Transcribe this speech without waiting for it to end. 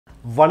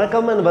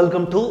Vanakkam and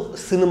welcome to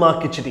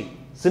Cinema Kichdy.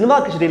 Cinema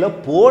Kichdy la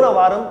போன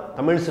வாரம்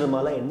தமிழ்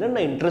சினிமால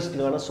என்னென்ன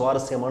இன்ட்ரஸ்டிங்கான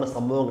சுவாரஸ்யமான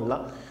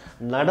சம்பவங்கள்லாம்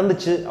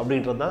நடந்துச்சு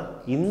அப்படின்றது தான்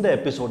இந்த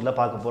எபிசோட்ல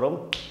பார்க்க போறோம்.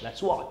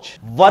 Let's watch.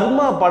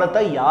 வர்மா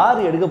படத்தை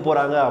யார் எடுக்க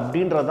போறாங்க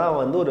அப்படின்றதா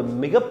வந்து ஒரு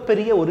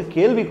மிகப்பெரிய ஒரு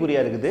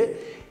கேள்விக்குறியா இருக்குது.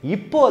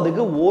 இப்போ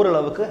அதுக்கு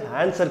ஓரளவுக்கு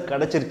ஆன்சர்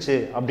கிடைச்சிருச்சு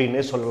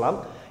அப்படினே சொல்லலாம்.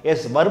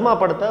 எஸ் வர்மா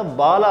படத்தை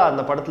பாலா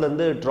அந்த படத்துல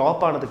இருந்து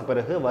டிராப் ஆனதுக்கு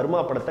பிறகு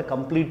வர்மா படத்தை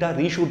கம்ப்ளீட்டா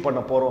ரீஷூட் பண்ண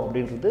போறோம்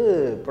அப்படின்றது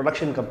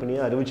ப்ரொடக்ஷன் கம்பெனியை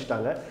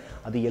அறிவிச்சிட்டாங்க.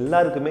 அது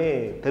எல்லாருக்குமே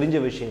தெரிஞ்ச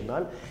விஷயம்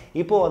தான்.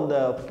 இப்போ அந்த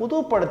புது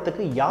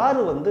படத்துக்கு யார்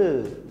வந்து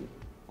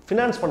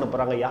ஃபினான்ஸ் பண்ண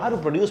போறாங்க, யார்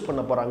ப்ரொடியூஸ்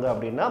பண்ண போறாங்க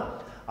அப்படின்னா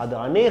அது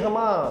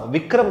அநேகமாக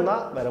விக்ரம்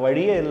தான், வேற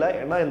வழியே இல்லை.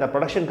 ஏன்னா இந்த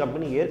ப்ரொடக்ஷன்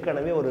கம்பெனி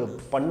ஏற்கனவே ஒரு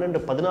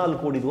 12-14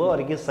 கோடி ரூபா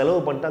வரைக்கும் செலவு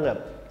பண்ணிட்டாங்க.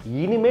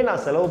 இனிமேல்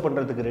நான் செலவு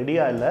பண்ணுறதுக்கு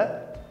ரெடியாக இல்லை.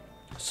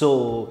 ஸோ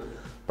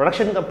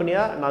ப்ரொடக்ஷன்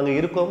கம்பெனியாக நாங்கள்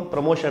இருக்கோம்,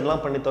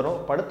 ப்ரமோஷன்லாம் பண்ணித்தரோம்,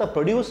 படத்தை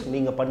ப்ரொடியூஸ்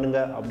நீங்கள் பண்ணுங்க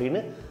அப்படின்னு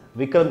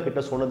விக்ரம் கிட்ட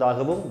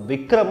சொன்னதாகவும்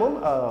விக்ரமும்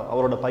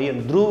அவரோட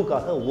பையன்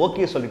த்ருவுக்காக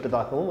ஓகே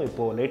சொல்லிட்டதாகவும்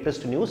இப்போது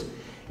லேட்டஸ்ட் நியூஸ்.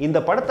 இந்த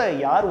படத்தை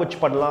யார் வச்சு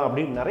பண்ணலாம்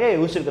அப்படின்னு நிறைய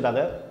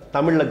யோசிச்சிருக்கிறாங்க.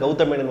 தமிழில்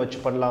கௌதம் மேனன் வச்சு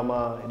பண்ணலாமா,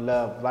 இல்லை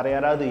வேறு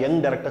யாராவது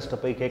யங் டேரக்டர்ஸ்ட்டை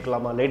போய்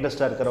கேட்கலாமா,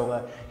 லேட்டஸ்ட்டாக இருக்கிறவங்க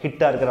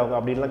ஹிட்டாக இருக்கிறவங்க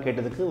அப்படின்லாம்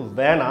கேட்டதுக்கு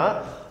வேணாம்,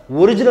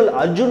 ஒரிஜினல்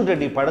அர்ஜுன்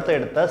ரெட்டி படத்தை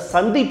எடுத்த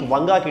சந்தீப்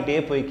வங்கா கிட்டே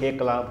போய்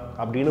கேட்கலாம்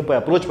அப்படின்னு இப்போ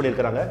அப்ரோச்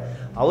பண்ணியிருக்கிறாங்க.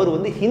 அவர்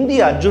வந்து ஹிந்தி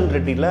அர்ஜுன்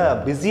ரெட்டியில்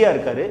பிஸியாக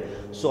இருக்கார்.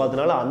 ஸோ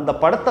அதனால் அந்த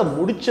படத்தை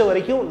முடித்த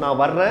வரைக்கும் நான்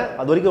வர்றேன்,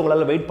 அது வரைக்கும்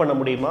உங்களால் வெயிட் பண்ண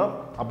முடியுமா?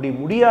 அப்படி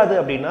முடியாது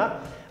அப்படின்னா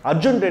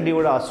அர்ஜுன்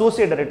ரெட்டியோட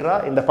அசோசியேட்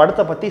டைரக்டராக இந்த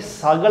படத்தை பற்றி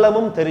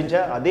சகலமும் தெரிஞ்ச,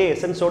 அதே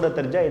எசன்ஸோட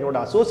தெரிஞ்ச என்னோட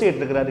அசோசியேட்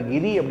இருக்கிறாரு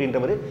கிரி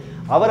அப்படின்றவர்,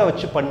 அவரை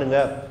வச்சு பண்ணுங்க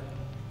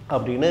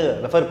அப்படின்னு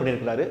ரெஃபர்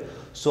பண்ணியிருக்கிறாரு.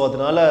 ஸோ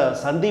அதனால்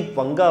சந்தீப்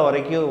வங்கா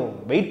வரைக்கும்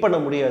வெயிட் பண்ண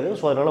முடியாது.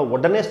 ஸோ அதனால்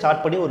உடனே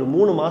ஸ்டார்ட் பண்ணி ஒரு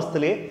 3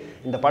 மாதத்துலேயே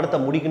இந்த படத்தை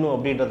முடிக்கணும்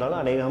அப்படின்றதுனால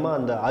அநேகமாக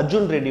அந்த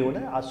அர்ஜுன்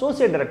ரெட்டியோட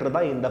அசோசியேட் டைரக்டர்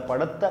தான் இந்த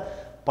படத்தை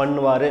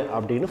பண்ணுவார்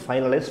அப்படின்னு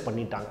ஃபைனலைஸ்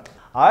பண்ணிட்டாங்க.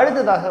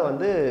 அடுத்ததாக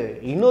வந்து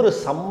இன்னொரு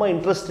செம்ம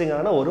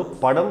இன்ட்ரெஸ்டிங்கான ஒரு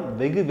படம்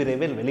வெகு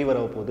விரைவில் வெளிவர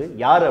போகுது.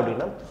 யார்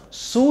அப்படின்னா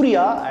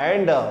சூர்யா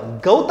அண்ட்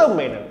கௌதம்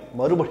மேனன்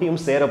மறுபடியும்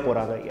சேர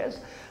போகிறாங்க. எஸ்,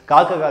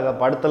 காக்க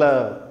படத்தில்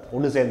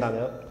ஒன்று சேர்ந்தாங்க,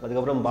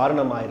 அதுக்கப்புறம்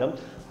பாரணம் ஆயிரம்,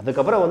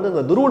 அதுக்கப்புறம் வந்து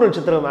இந்த துருவ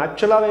நட்சத்திரம்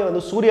ஆக்சுவலாகவே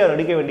வந்து சூர்யா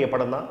நடிக்க வேண்டிய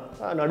படம் தான்.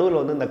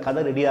 நடுவில் வந்து இந்த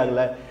கதை ரெடி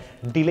ஆகலை,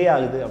 டிலே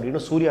ஆகுது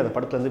அப்படின்னு சூர்யா அந்த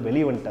படத்துலேருந்து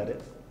வெளியே வந்துட்டார்.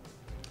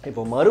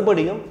 இப்போ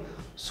மறுபடியும்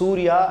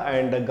சூர்யா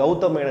அண்ட்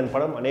கௌதம் மேனன்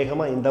படம்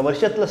அநேகமாக இந்த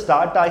வருஷத்தில்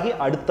ஸ்டார்ட் ஆகி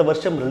அடுத்த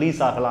வருஷம் ரிலீஸ்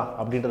ஆகலாம்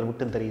அப்படின்றது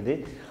மட்டும் தெரியுது.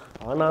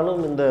 ஆனாலும்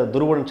இந்த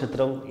துருவ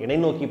நட்சத்திரம், என்னை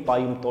நோக்கி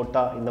பாயும்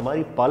தோட்டா, இந்த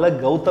மாதிரி பல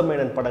கௌதம்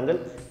மேனன் படங்கள்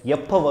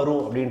எப்போ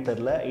வரும் அப்படின்னு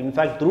தெரில.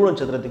 இன்ஃபேக்ட் துருவ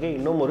நட்சத்திரத்துக்கு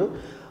இன்னும் ஒரு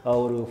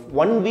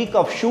 1 வீக்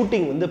ஆஃப்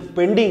ஷூட்டிங் வந்து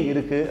பெண்டிங்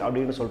இருக்குது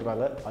அப்படின்னு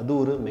சொல்கிறாங்க. அது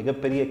ஒரு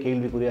மிகப்பெரிய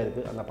கேள்விக்குறியாக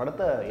இருக்குது. அந்த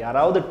படத்தை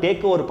யாராவது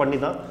டேக் ஓவர் பண்ணி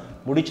தான்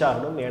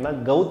முடிச்சாகணும். ஏன்னா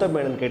கௌதம்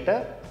மேனன் கிட்ட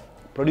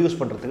ப்ரொடியூஸ்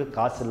பண்ணுறதுக்கு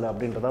காசு இல்லை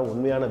அப்படின்றதான்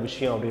உண்மையான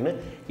விஷயம் அப்படின்னு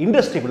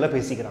இண்டஸ்ட்ரிக்குள்ளே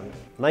பேசிக்கிறாங்க.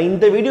 நான்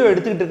இந்த வீடியோ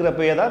எடுத்துக்கிட்டு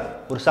இருக்கிறப்பயே தான்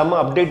ஒரு செம்ம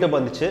அப்டேட்டும்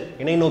வந்துச்சு.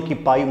 என்னை நோக்கி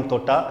பாயும்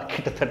தோட்டா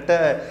கிட்டத்தட்ட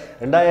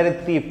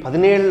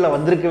 2017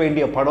 வந்திருக்க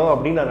வேண்டிய படம்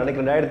அப்படின்னு நான்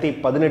நினைக்கிறேன்.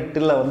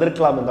 2018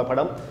 வந்திருக்கலாம் இந்த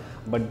படம்.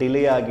 பட்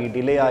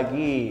டிலே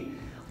ஆகி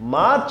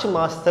மார்ச்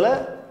மாதத்தில்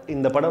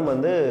இந்த படம்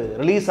வந்து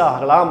ரிலீஸ்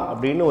ஆகலாம்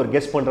அப்படின்னு ஒரு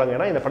கெஸ் பண்ணுறாங்க.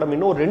 ஏன்னா இந்த படம்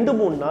இன்னும்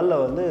 2-3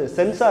 நாளில் வந்து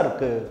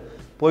சென்சாருக்கு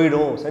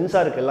போயிடும்,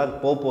 சென்சாருக்கு எல்லாம்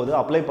போகுது,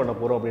 அப்ளை பண்ண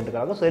போகிறோம்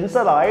அப்படின்ட்டுருக்காங்க.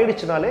 சென்சார்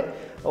ஆயிடுச்சுனாலே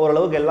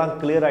ஓரளவுக்கு எல்லாம்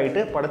கிளியர்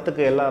ஆகிட்டு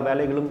படத்துக்கு எல்லா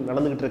வேலைகளும்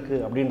நடந்துகிட்டு இருக்கு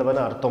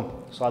அப்படின்றதானே அர்த்தம்.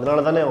 ஸோ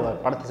அதனால தானே அவங்க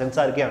படத்தை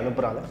சென்சாருக்கே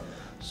அனுப்புகிறாங்க.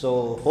 ஸோ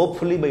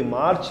ஹோப்ஃபுல்லி பை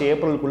மார்ச்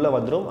ஏப்ரலுக்குள்ளே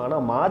வந்துடும்.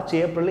 ஆனால் மார்ச்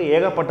ஏப்ரலில்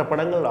ஏகப்பட்ட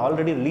படங்கள்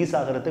ஆல்ரெடி ரிலீஸ்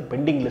ஆகிறது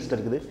பெண்டிங் லிஸ்ட்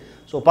இருக்குது.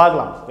 ஸோ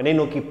பார்க்கலாம். என்னை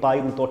நோக்கி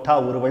பாயும் தோட்டா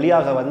ஒரு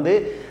வழியாக வந்து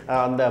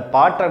அந்த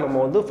பாட்டை நம்ம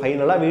வந்து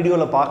ஃபைனலாக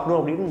வீடியோவில் பார்க்கணும்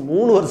அப்படின்னு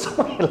 3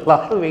 வருஷமாக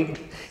எல்லாரும்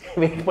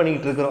வெயிட்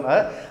பண்ணிக்கிட்டு இருக்கிறோம்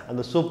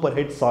அந்த சூப்பர்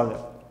ஹிட் சாங்.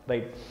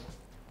 ரைட்,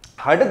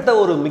 அடுத்த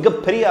ஒரு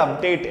மிகப்பெரிய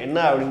அப்டேட் என்ன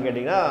அப்படின்னு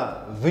கேட்டிங்கன்னா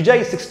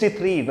விஜய்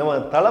 63, நம்ம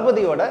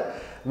தளபதியோட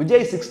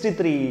விஜய்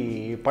 63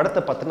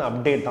 படத்தை பற்றின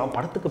அப்டேட் தான்.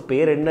 படத்துக்கு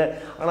பேர் என்ன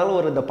ஆனாலும்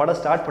ஒரு இந்த படம்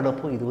ஸ்டார்ட்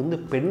பண்ணப்போ இது வந்து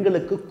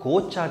பெண்களுக்கு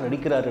கோச்சா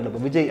நடிக்கிறாரு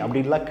நம்ம விஜய்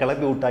அப்படின்லாம்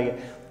கிளப்பி விட்டாங்க.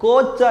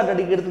 கோச்சா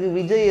நடிக்கிறதுக்கு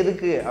விஜய்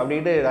எதுக்கு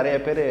அப்படின்னு நிறைய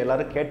பேர்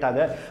எல்லாரும்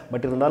கேட்டாங்க.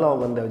 பட் இருந்தாலும்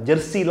அவங்க அந்த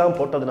ஜெர்சிலாம்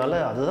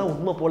போட்டதுனால அதுதான்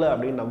உண்மை போல்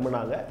அப்படின்னு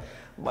நம்பினாங்க.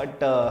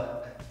 பட்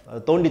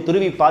தோண்டி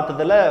துருவி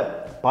பார்த்ததில்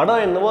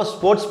படம் என்னவோ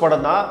ஸ்போர்ட்ஸ்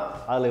படம் தான்,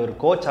 அதில் ஒரு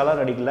கோச்சாலாம்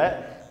நடிக்கல,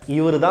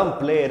 இவர் தான்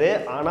பிளேயரு.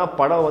 ஆனால்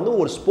படம் வந்து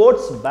ஒரு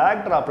ஸ்போர்ட்ஸ்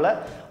பேக்ட்ராப்பில்,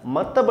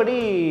 மற்றபடி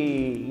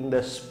இந்த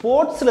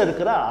ஸ்போர்ட்ஸில்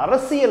இருக்கிற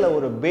அரசியலை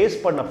ஒரு பேஸ்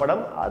பண்ண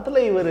படம். அதில்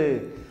இவர்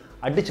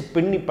அடித்து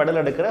பின்னி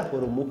படல் எடுக்கிற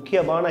ஒரு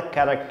முக்கியமான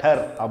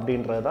கேரக்டர்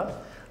அப்படின்றது தான்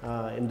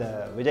இந்த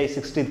விஜய்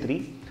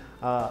 63.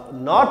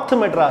 நார்த்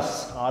மெட்ராஸ்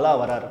ஆளாக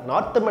வராரு,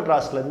 நார்த்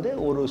மெட்ராஸ்லேருந்து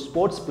ஒரு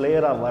ஸ்போர்ட்ஸ்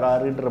பிளேயராக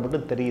வராருன்ற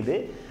மட்டும் தெரியுது.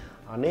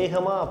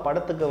 அநேகமாக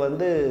படத்துக்கு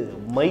வந்து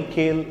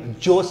மைக்கேல்,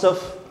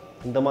 ஜோசப்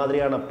இந்த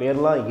மாதிரியான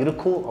பேர்லாம்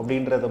இருக்கும்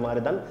அப்படின்றது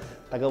மாதிரி தான்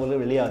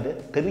தகவல் வெளியாது.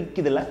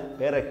 தெரிக்குதில்ல,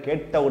 பேரை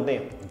கேட்ட உடனே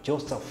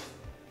ஜோசப்,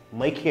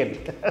 மைக்கேல்,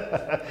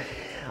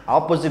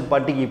 ஆப்போசிட்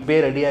பார்ட்டிக்கு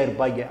பேர் ரெடியாக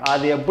இருப்பாங்க.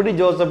 அது எப்படி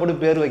ஜோசப்னு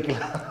பேர்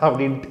வைக்கலாம்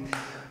அப்படின்ட்டு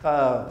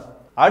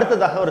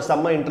அடுத்ததாக ஒரு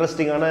செம்ம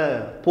இன்ட்ரெஸ்டிங்கான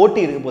போட்டி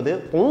இருக்க போது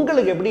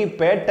பொங்கலுக்கு எப்படி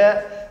பேட்டை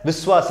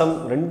விஸ்வாசம்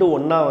ரெண்டும்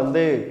ஒன்றா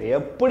வந்து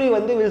எப்படி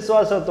வந்து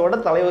விஸ்வாசத்தோட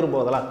தலைவர்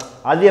மோதலாம்,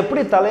 அது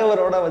எப்படி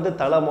தலைவரோட வந்து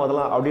தலை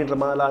மோதலாம் அப்படின்ற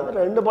மாதிரிலாம்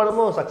வந்து 2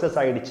 படமும் சக்ஸஸ்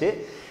ஆகிடுச்சு.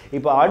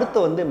 இப்போ அடுத்து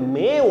வந்து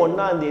மே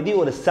 1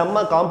 ஒரு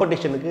செம்ம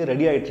காம்படிஷனுக்கு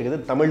ரெடி ஆகிட்டு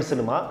இருக்குது தமிழ்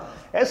சினிமா.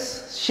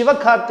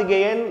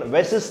 சிவகார்த்திகேயன்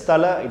வெர்சஸ்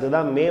தலை,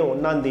 இதுதான் மே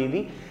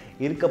 1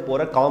 இருக்க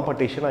போகிற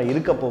காம்படிஷனாக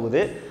இருக்க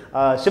போகுது.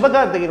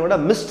 சிவகார்த்திகேயனோட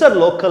மிஸ்டர்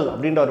லோக்கல்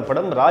அப்படின்ற ஒரு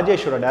படம்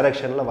ராஜேஷோட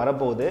டைரக்ஷனில்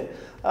வரப்போகுது.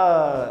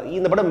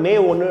 இந்த படம் மே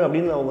 1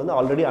 அப்படின்னு அவங்க வந்து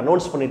ஆல்ரெடி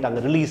அனௌன்ஸ்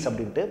பண்ணிட்டாங்க ரிலீஸ்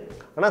அப்படின்ட்டு.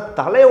 ஆனால்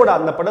தலையோட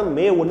அந்த படம்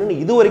மே 1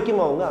 இது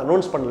வரைக்கும் அவங்க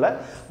அனௌன்ஸ் பண்ணல.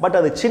 பட்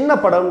அது சின்ன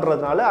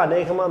படம்ன்றதுனால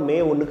அநேகமாக மே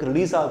 1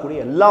 ரிலீஸ்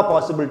ஆகக்கூடிய எல்லா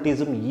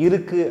பாசிபிலிட்டிஸும்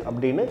இருக்குது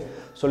அப்படின்னு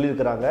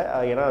சொல்லியிருக்கிறாங்க.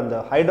 ஏன்னா அந்த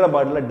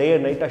ஹைதராபாத்தில் டே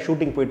அண்ட் நைட்டாக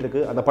ஷூட்டிங்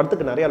போயிட்டுருக்கு. அந்த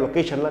படத்துக்கு நிறையா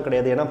லொக்கேஷன்லாம்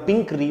கிடையாது. ஏன்னா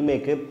பிங்க்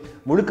ரீமேக்கு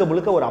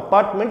முழுக்க ஒரு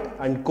அப்பார்ட்மெண்ட்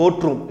அண்ட்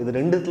கோர்ட் ரூம், இது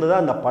 2த்துல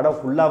தான் அந்த படம்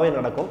ஃபுல்லாகவே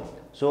நடக்கும்.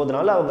 ஸோ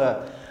அதனால் அவங்க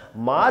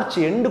மார்ச்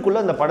எண்டுக்குள்ளே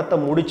அந்த படத்தை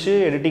முடித்து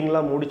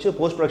எடிட்டிங்லாம் முடித்து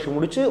போஸ்ட் ப்ரொடக்ஷன்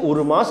முடித்து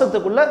ஒரு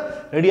மாதத்துக்குள்ளே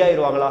ரெடி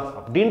ஆகிடுவாங்களா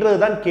அப்படின்றது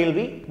தான்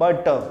கேள்வி.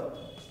 பட்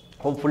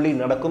ஹோப்ஃபுல்லி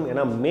நடக்கும்.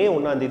 ஏன்னா மே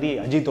 1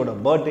 அஜித்தோட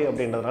பர்த்டே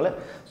அப்படின்றதுனால.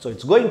 So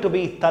it's going to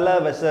be தலை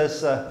வெர்சஸ்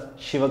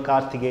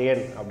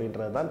சிவகார்த்திகேயன்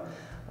அப்படின்றது தான்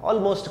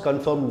ஆல்மோஸ்ட்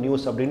கன்ஃபார்ம்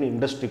நியூஸ் அப்படின்னு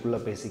இண்டஸ்ட்ரிக்குள்ளே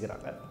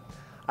பேசிக்கிறாங்க.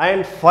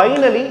 அண்ட்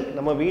ஃபைனலி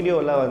நம்ம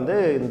வீடியோவில் வந்து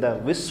இந்த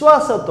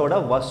விஸ்வாசத்தோட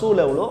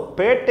வசூல் எவ்வளோ,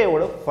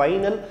 பேட்டையோட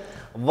ஃபைனல்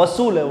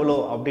வசூல் எவ்வளோ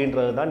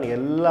அப்படின்றது தான்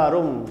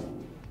எல்லாரும்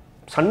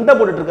சண்டை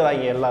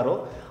போட்டுட்ருக்கிறாங்க.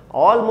 எல்லாரும்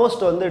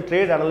ஆல்மோஸ்ட் வந்து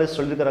ட்ரேட் அனலிஸ்ட்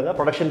சொல்லியிருக்கிறாங்க,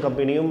 ப்ரொடக்ஷன்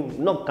கம்பெனியும்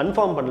இன்னும்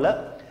கன்ஃபார்ம் பண்ணல.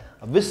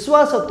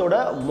 விஸ்வாசத்தோட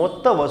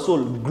மொத்த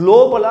வசூல்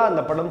குளோபலாக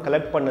அந்த படம்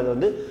கலெக்ட் பண்ணது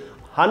வந்து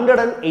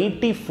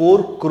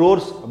 184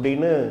 crores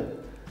அப்படின்னு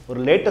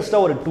ஒரு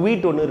லேட்டஸ்ட்டாக ஒரு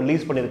ட்வீட் ஒன்று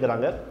ரிலீஸ்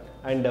பண்ணியிருக்கிறாங்க.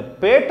 அண்ட்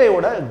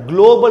பேட்டையோட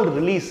குளோபல்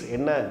ரிலீஸ்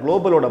என்ன,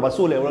 குளோபலோட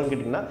வசூல் எவ்வளோன்னு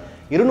கேட்டிங்கன்னா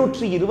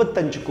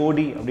 225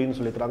 கோடி அப்படின்னு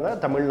சொல்லியிருக்கிறாங்க.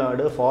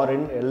 தமிழ்நாடு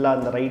ஃபாரின் எல்லாம்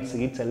அந்த ரைட்ஸ்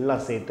கீட்ஸ்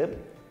எல்லாம் சேர்த்து.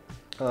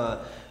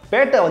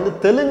 பேட்டை வந்து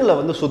தெலுங்கில்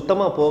வந்து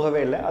சுத்தமாக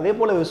போகவே இல்லை. அதே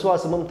போல்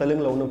விஸ்வாசமும்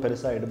தெலுங்கில் ஒன்றும்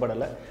பெருசாக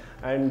எடுபடலை.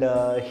 அண்ட்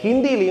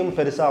ஹிந்திலையும்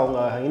பெருசாக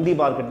அவங்க ஹிந்தி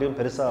மார்க்கெட்லையும்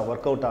பெருசாக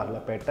ஒர்க் அவுட் ஆகலை.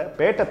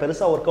 பேட்டை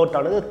பெருசாக ஒர்க் அவுட்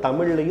ஆனது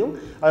தமிழ்லையும்,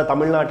 அது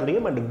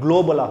தமிழ்நாட்டிலையும் அண்ட்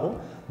குளோபலாகவும்.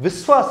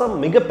 விஸ்வாசம்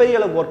மிகப்பெரிய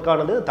அளவுக்கு ஒர்க்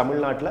ஆனது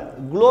தமிழ்நாட்டில்,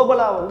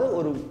 குளோபலாக வந்து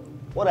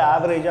ஒரு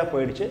ஆவரேஜாக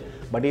போயிடுச்சு.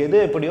 பட் எது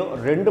எப்படியோ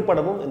 2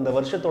 படமும் இந்த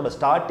வருஷத்தோட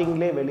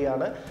ஸ்டார்டிங்லேயே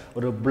வெளியான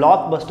ஒரு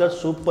பிளாக் பஸ்டர்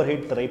சூப்பர்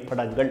ஹிட்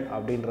திரைப்படங்கள்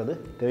அப்படின்றது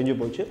தெரிஞ்சு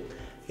போச்சு.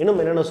 இன்னும்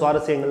என்னென்ன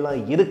சுவாரஸ்யங்கள்லாம்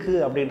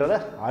இருக்குது அப்படின்றத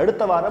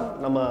அடுத்த வாரம்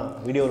நம்ம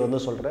வீடியோவில்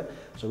வந்து சொல்கிறேன்.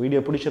 ஸோ வீடியோ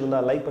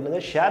பிடிச்சிருந்தால் லைக்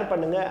பண்ணுங்கள், ஷேர்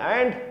பண்ணுங்கள்.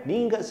 அண்ட்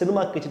நீங்கள்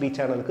சினிமா கிச்சடி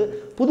சேனலுக்கு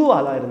புது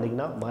ஆளாக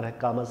இருந்தீங்கன்னா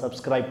மறக்காமல்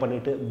சப்ஸ்கிரைப்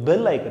பண்ணிவிட்டு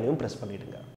பெல் ஐக்கனையும் ப்ரெஸ் பண்ணிவிடுங்க.